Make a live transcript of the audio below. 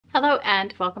Hello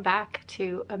and welcome back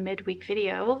to a midweek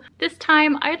video. This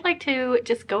time I'd like to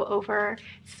just go over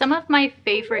some of my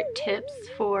favorite tips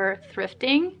for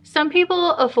thrifting. Some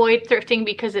people avoid thrifting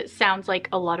because it sounds like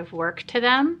a lot of work to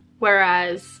them,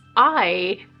 whereas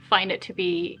I find it to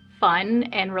be fun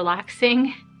and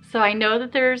relaxing. So I know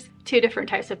that there's two different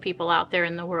types of people out there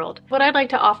in the world. What I'd like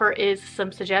to offer is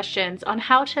some suggestions on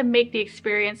how to make the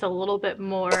experience a little bit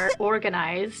more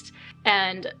organized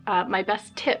and my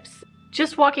best tips.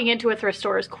 Just walking into a thrift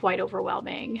store is quite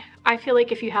overwhelming. I feel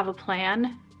like if you have a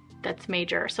plan, that's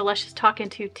major. So let's just talk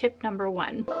into tip number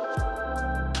one.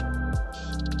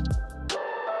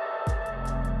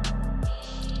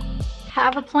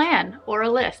 Have a plan or a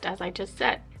list, as I just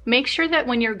said. Make sure that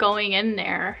when you're going in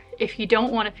there, if you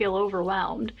don't want to feel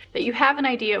overwhelmed, that you have an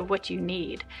idea of what you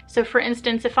need. So for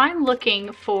instance, if I'm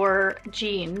looking for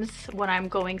jeans when I'm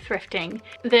going thrifting,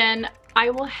 then I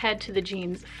will head to the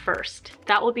jeans first.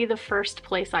 That will be the first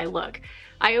place I look.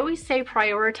 I always say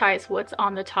prioritize what's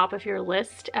on the top of your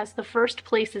list as the first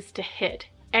places to hit.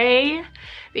 A,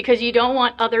 because you don't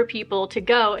want other people to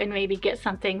go and maybe get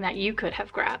something that you could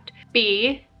have grabbed.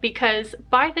 B, because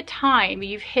by the time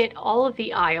you've hit all of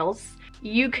the aisles,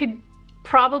 you could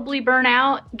probably burn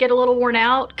out, get a little worn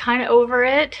out, kind of over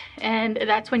it, and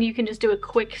that's when you can just do a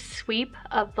quick sweep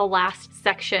of the last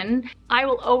section. I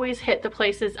will always hit the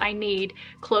places I need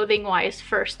clothing-wise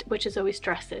first, which is always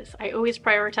dresses. I always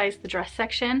prioritize the dress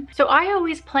section. So I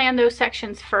always plan those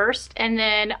sections first, and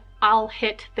then I'll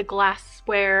hit the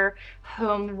glassware,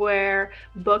 homeware,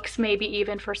 books, maybe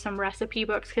even for some recipe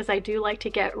books, because I do like to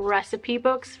get recipe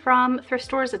books from thrift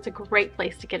stores. It's a great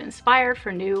place to get inspired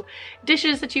for new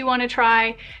dishes that you want to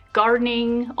try,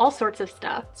 gardening, all sorts of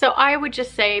stuff. So I would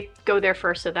just say go there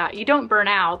first so that you don't burn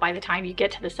out by the time you get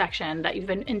to the section that you've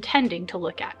been intending to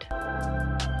look at.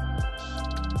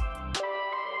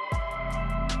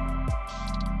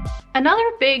 Another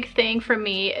big thing for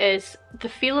me is the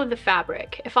feel of the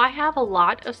fabric. If I have a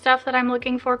lot of stuff that I'm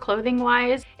looking for clothing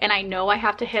wise, and I know I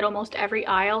have to hit almost every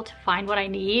aisle to find what I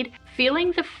need,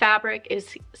 feeling the fabric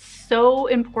is so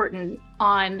important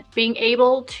on being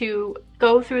able to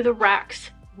go through the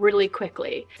racks really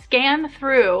quickly. Scan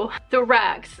through the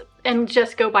racks and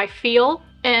just go by feel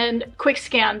and quick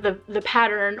scan the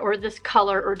pattern or this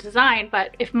color or design.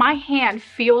 But if my hand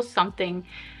feels something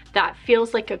that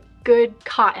feels like a good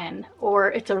cotton,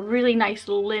 or it's a really nice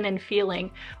linen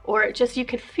feeling, or it just, you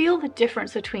could feel the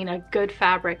difference between a good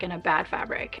fabric and a bad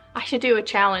fabric. I should do a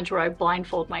challenge where I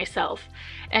blindfold myself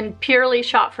and purely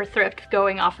shop for thrift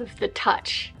going off of the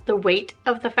touch. The weight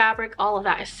of the fabric, all of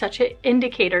that is such an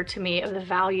indicator to me of the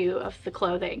value of the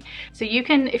clothing. So you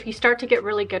can, if you start to get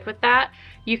really good with that,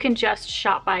 you can just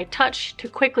shop by touch to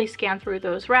quickly scan through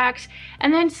those racks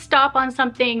and then stop on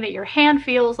something that your hand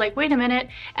feels like, wait a minute,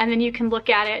 and then you can look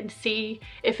at it and see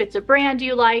if it's a brand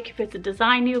you like, if it's a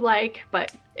design you like,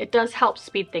 but it does help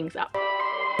speed things up.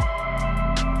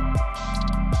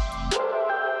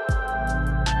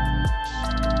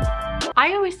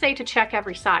 I always say to check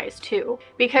every size too,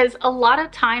 because a lot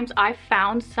of times I've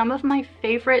found some of my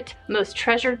favorite, most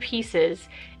treasured pieces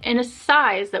in a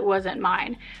size that wasn't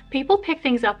mine. People pick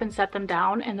things up and set them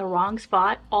down in the wrong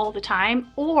spot all the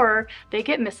time, or they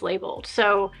get mislabeled.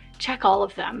 So check all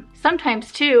of them.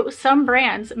 Sometimes too, some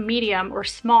brands, medium or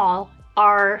small,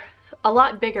 are a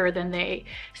lot bigger than they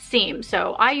seem.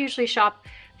 So I usually shop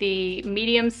the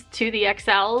mediums to the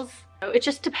XLs. It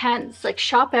just depends, like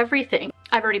shop everything.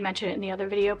 I've already mentioned it in the other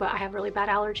video, but I have really bad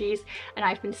allergies and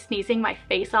I've been sneezing my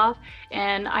face off,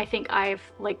 and I think I've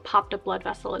like popped a blood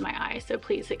vessel in my eye, so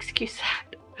please excuse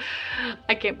that.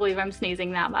 I can't believe I'm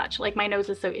sneezing that much. Like my nose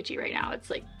is so itchy right now. It's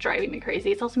like driving me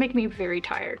crazy. It's also making me very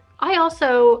tired. I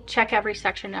also check every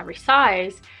section, every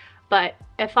size, but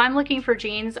if I'm looking for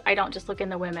jeans, I don't just look in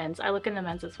the women's, I look in the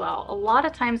men's as well. A lot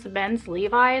of times the men's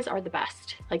Levi's are the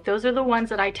best. Like those are the ones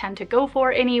that I tend to go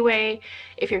for anyway.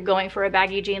 If you're going for a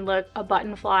baggy jean look, a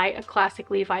button fly, a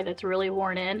classic Levi that's really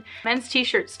worn in. Men's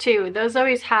t-shirts too, those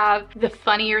always have the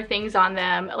funnier things on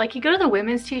them. Like you go to the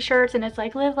women's t-shirts and it's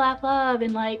like live, laugh, love,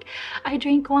 and like I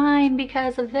drink wine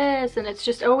because of this, and it's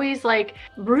just always like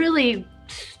really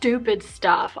stupid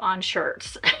stuff on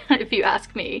shirts, if you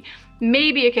ask me.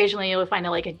 Maybe occasionally you'll find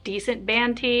like a decent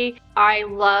band tee. I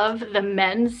love the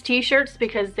men's t-shirts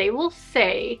because they will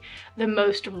say the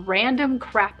most random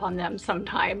crap on them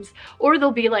sometimes, or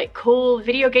they'll be like cool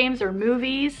video games or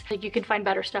movies. Like you can find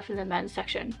better stuff in the men's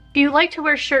section. If you like to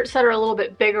wear shirts that are a little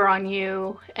bit bigger on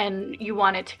you and you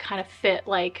want it to kind of fit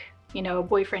like you know, a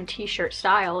boyfriend t-shirt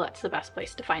style, that's the best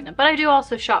place to find them. But I do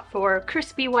also shop for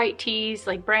crispy white tees,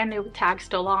 like brand new with tags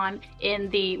still on, in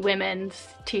the women's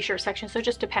t-shirt section. So it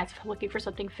just depends if I'm looking for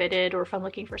something fitted or if I'm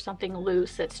looking for something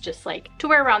loose. It's just like to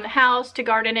wear around the house, to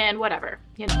garden in, whatever,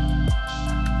 you know.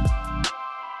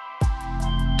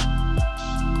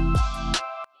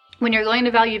 When you're going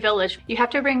to Value Village, you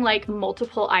have to bring like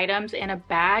multiple items in a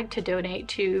bag to donate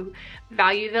to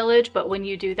Value Village, but when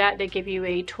you do that, they give you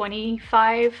a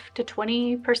 25 to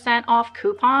 20% off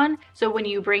coupon. So when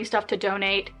you bring stuff to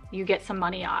donate, you get some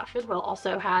money off. It will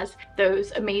also has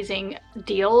those amazing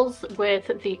deals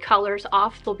with the colors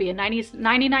off. There'll be a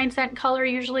 99-cent color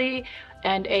usually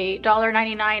and a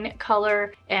 $1.99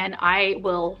 color, and I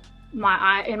will, in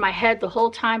my head the whole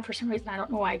time, for some reason, I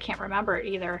don't know why I can't remember it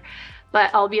either, but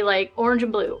I'll be like orange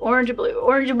and blue, orange and blue,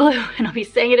 orange and blue, and I'll be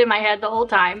saying it in my head the whole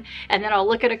time, and then I'll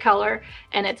look at a color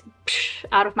and it's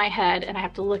out of my head and I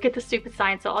have to look at the stupid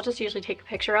sign, so I'll just usually take a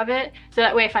picture of it. So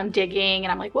that way if I'm digging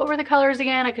and I'm like, what were the colors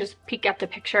again? I could just peek at the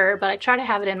picture, but I try to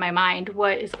have it in my mind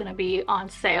what is gonna be on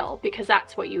sale, because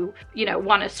that's what you know,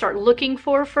 wanna start looking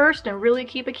for first and really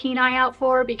keep a keen eye out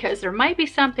for, because there might be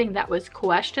something that was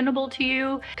questionable to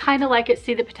you. Kind of like it,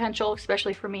 see the potential,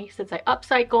 especially for me since I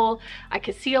upcycle. I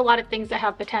could see a lot of things that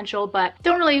have potential, but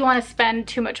don't really want to spend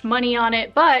too much money on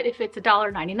it. But if it's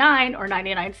 $1.99 or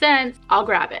 99 cents, I'll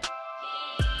grab it.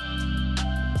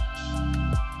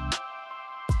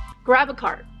 Grab a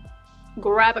cart.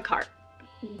 Grab a cart.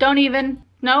 Don't even,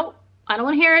 no, I don't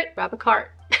want to hear it. Grab a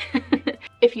cart.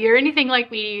 If you're anything like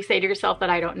me, you say to yourself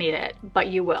that I don't need it, but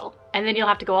you will. And then you'll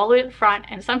have to go all the way to the front,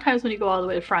 and sometimes when you go all the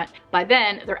way to the front, by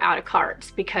then they're out of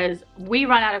carts, because we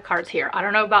run out of carts here. I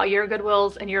don't know about your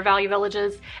Goodwills and your Value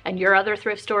Villages and your other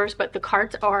thrift stores, but the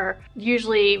carts are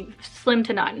usually slim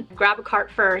to none. Grab a cart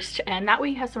first, and that way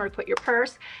you have somewhere to put your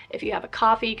purse. If you have a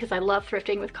coffee, because I love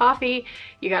thrifting with coffee,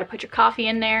 you got to put your coffee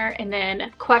in there, and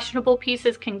then questionable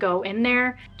pieces can go in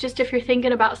there. Just if you're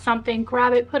thinking about something,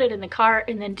 grab it, put it in the cart,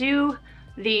 and then do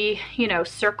the, you know,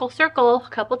 circle a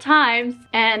couple times,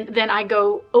 and then I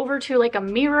go over to like a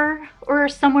mirror or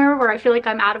somewhere where I feel like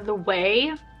I'm out of the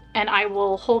way, and I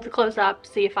will hold the clothes up,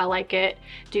 see if I like it,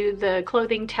 do the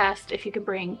clothing test. If you can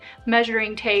bring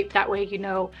measuring tape, that way you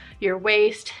know your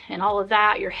waist and all of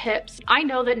that, your hips. I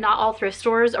know that not all thrift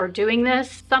stores are doing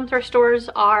this. Some thrift stores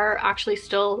are actually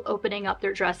still opening up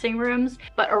their dressing rooms,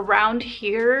 but around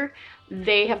here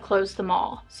they have closed them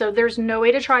all. So there's no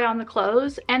way to try on the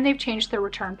clothes, and they've changed their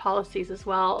return policies as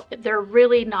well. They're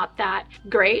really not that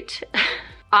great.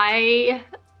 I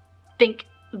think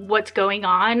what's going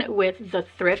on with the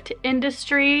thrift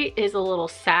industry is a little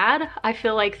sad. I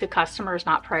feel like the customer is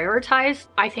not prioritized.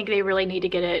 I think they really need to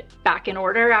get it back in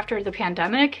order after the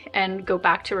pandemic and go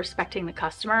back to respecting the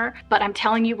customer. But I'm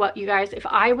telling you what, you guys, if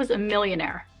I was a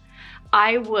millionaire,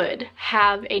 I would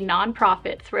have a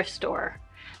nonprofit thrift store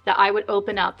that I would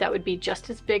open up that would be just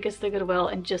as big as the Goodwill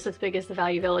and just as big as the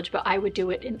Value Village, but I would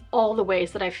do it in all the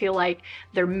ways that I feel like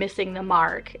they're missing the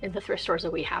mark in the thrift stores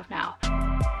that we have now.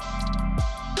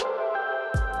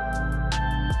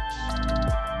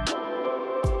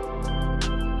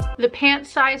 The pant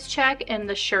size check and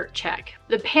the shirt check.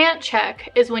 The pant check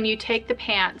is when you take the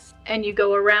pants and you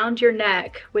go around your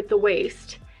neck with the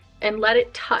waist and let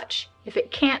it touch. If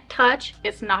it can't touch,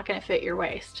 it's not gonna fit your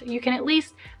waist. You can at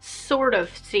least sort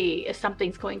of see if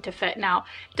something's going to fit. Now,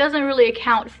 it doesn't really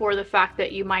account for the fact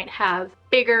that you might have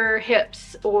bigger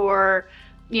hips or,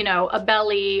 you know, a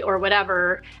belly or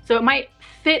whatever. So it might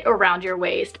fit around your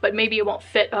waist, but maybe it won't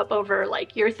fit up over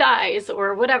like your thighs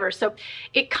or whatever. So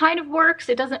it kind of works.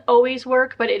 It doesn't always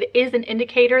work, but it is an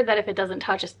indicator that if it doesn't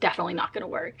touch, it's definitely not gonna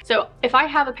work. So if I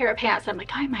have a pair of pants, I'm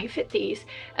like, I might fit these.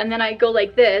 And then I go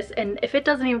like this, and if it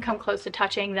doesn't even come close to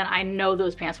touching, then I know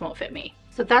those pants won't fit me.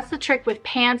 So that's the trick with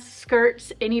pants,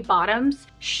 skirts, any bottoms.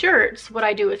 Shirts, what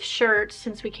I do with shirts,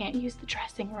 since we can't use the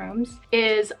dressing rooms,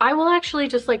 is I will actually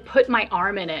just like put my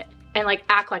arm in it and like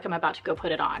act like I'm about to go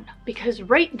put it on. Because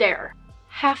right there,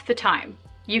 half the time,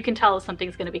 you can tell if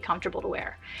something's gonna be comfortable to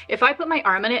wear. If I put my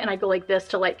arm in it and I go like this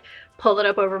to like pull it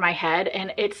up over my head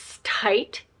and it's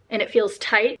tight and it feels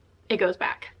tight, it goes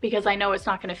back, because I know it's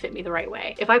not gonna fit me the right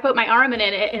way. If I put my arm in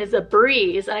it and it's a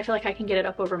breeze and I feel like I can get it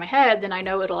up over my head, then I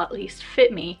know it'll at least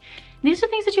fit me. And these are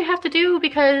things that you have to do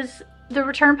because the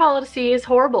return policy is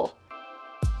horrible.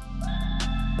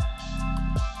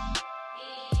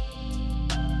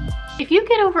 If you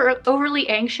get overly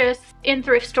anxious in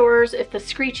thrift stores, if the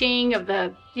screeching of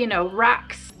the, you know,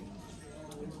 racks,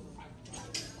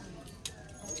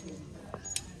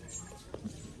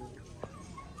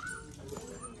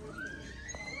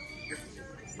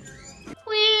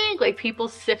 like people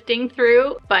sifting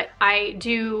through, but I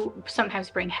do sometimes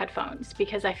bring headphones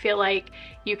because I feel like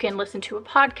you can listen to a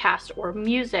podcast or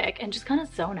music and just kind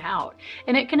of zone out.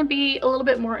 And it can be a little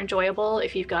bit more enjoyable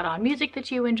if you've got on music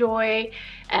that you enjoy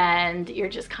and you're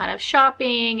just kind of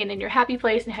shopping and in your happy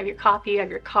place and have your coffee, you have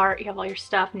your cart, you have all your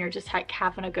stuff, and you're just like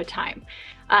having a good time.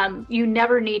 You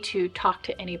never need to talk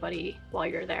to anybody while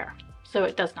you're there, so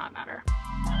it does not matter.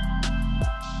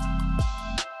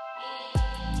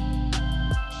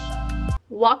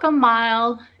 Walk a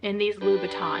mile in these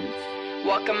Louboutins.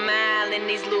 Walk a mile in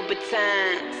these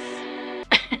Louboutins.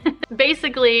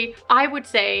 Basically, I would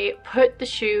say put the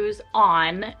shoes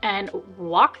on and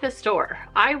walk the store.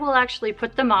 I will actually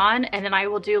put them on and then I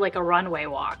will do like a runway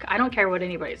walk. I don't care what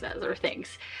anybody says or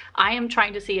thinks. I am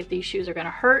trying to see if these shoes are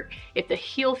gonna hurt, if the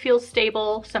heel feels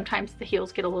stable. Sometimes the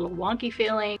heels get a little wonky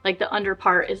feeling, like the under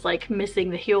part is like missing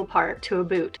the heel part to a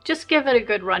boot. Just give it a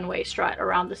good runway strut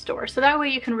around the store. So that way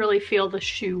you can really feel the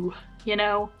shoe, you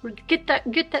know? Get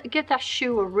that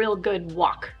shoe a real good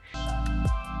walk.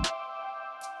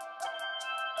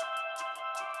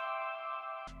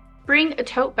 Bring a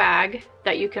tote bag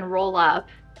that you can roll up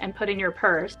and put in your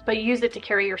purse, but use it to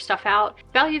carry your stuff out.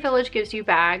 Value Village gives you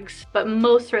bags, but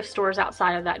most thrift stores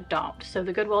outside of that don't. So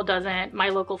the Goodwill doesn't. My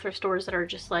local thrift stores that are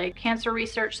just like Cancer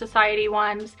Research Society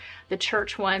ones, the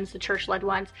church ones, the church-led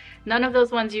ones, none of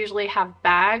those ones usually have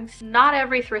bags. Not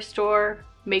every thrift store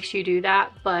makes you do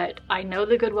that, but I know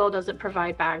the Goodwill doesn't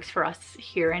provide bags for us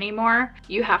here anymore.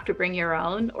 You have to bring your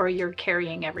own or you're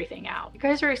carrying everything out. You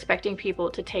guys are expecting people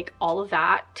to take all of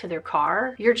that to their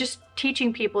car. You're just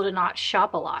teaching people to not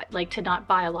shop a lot, like to not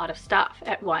buy a lot of stuff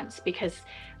at once, because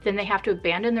then they have to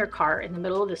abandon their cart in the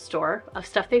middle of the store of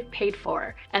stuff they've paid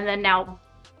for, and then now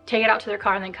take it out to their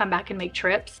car and then come back and make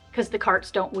trips because the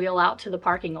carts don't wheel out to the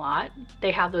parking lot.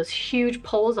 They have those huge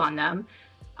poles on them.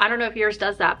 I don't know if yours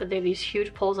does that, but they have these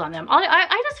huge poles on them.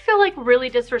 I just feel like really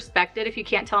disrespected, if you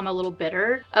can't tell I'm a little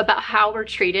bitter, about how we're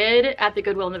treated at the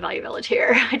Goodwill and the Value Village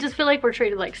here. I just feel like we're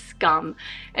treated like scum.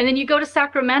 And then you go to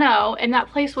Sacramento and that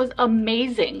place was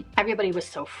amazing. Everybody was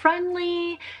so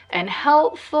friendly and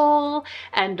helpful,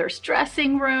 and there's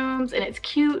dressing rooms and it's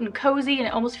cute and cozy and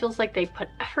it almost feels like they put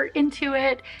effort into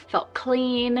it. Felt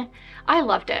clean. I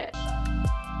loved it.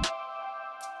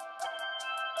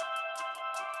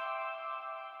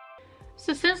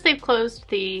 So since they've closed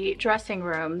the dressing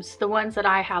rooms, the ones that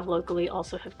I have locally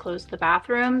also have closed the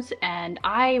bathrooms, and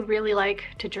I really like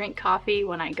to drink coffee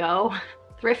when I go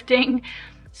thrifting.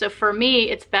 So for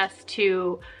me, it's best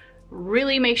to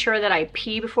really make sure that I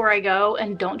pee before I go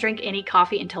and don't drink any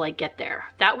coffee until I get there.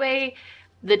 That way,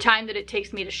 the time that it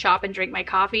takes me to shop and drink my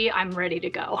coffee, I'm ready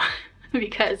to go.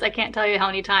 Because I can't tell you how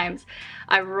many times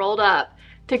I've rolled up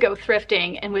to go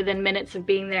thrifting and within minutes of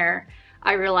being there,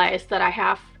 I realized that I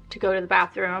have to go to the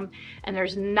bathroom and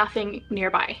there's nothing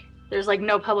nearby. There's like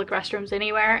no public restrooms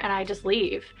anywhere and I just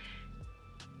leave.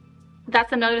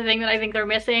 That's another thing that I think they're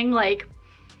missing. Like,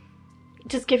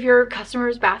 just give your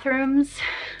customers bathrooms.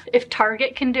 If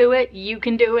Target can do it, you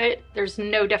can do it. There's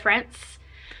no difference.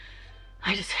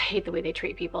 I just hate the way they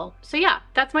treat people. So yeah,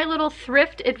 that's my little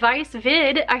thrift advice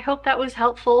vid. I hope that was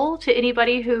helpful to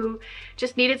anybody who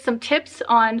just needed some tips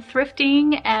on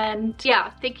thrifting. And yeah,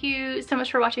 thank you so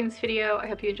much for watching this video. I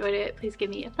hope you enjoyed it. Please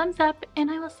give me a thumbs up and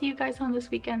I will see you guys on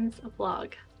this weekend's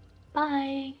vlog.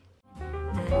 Bye.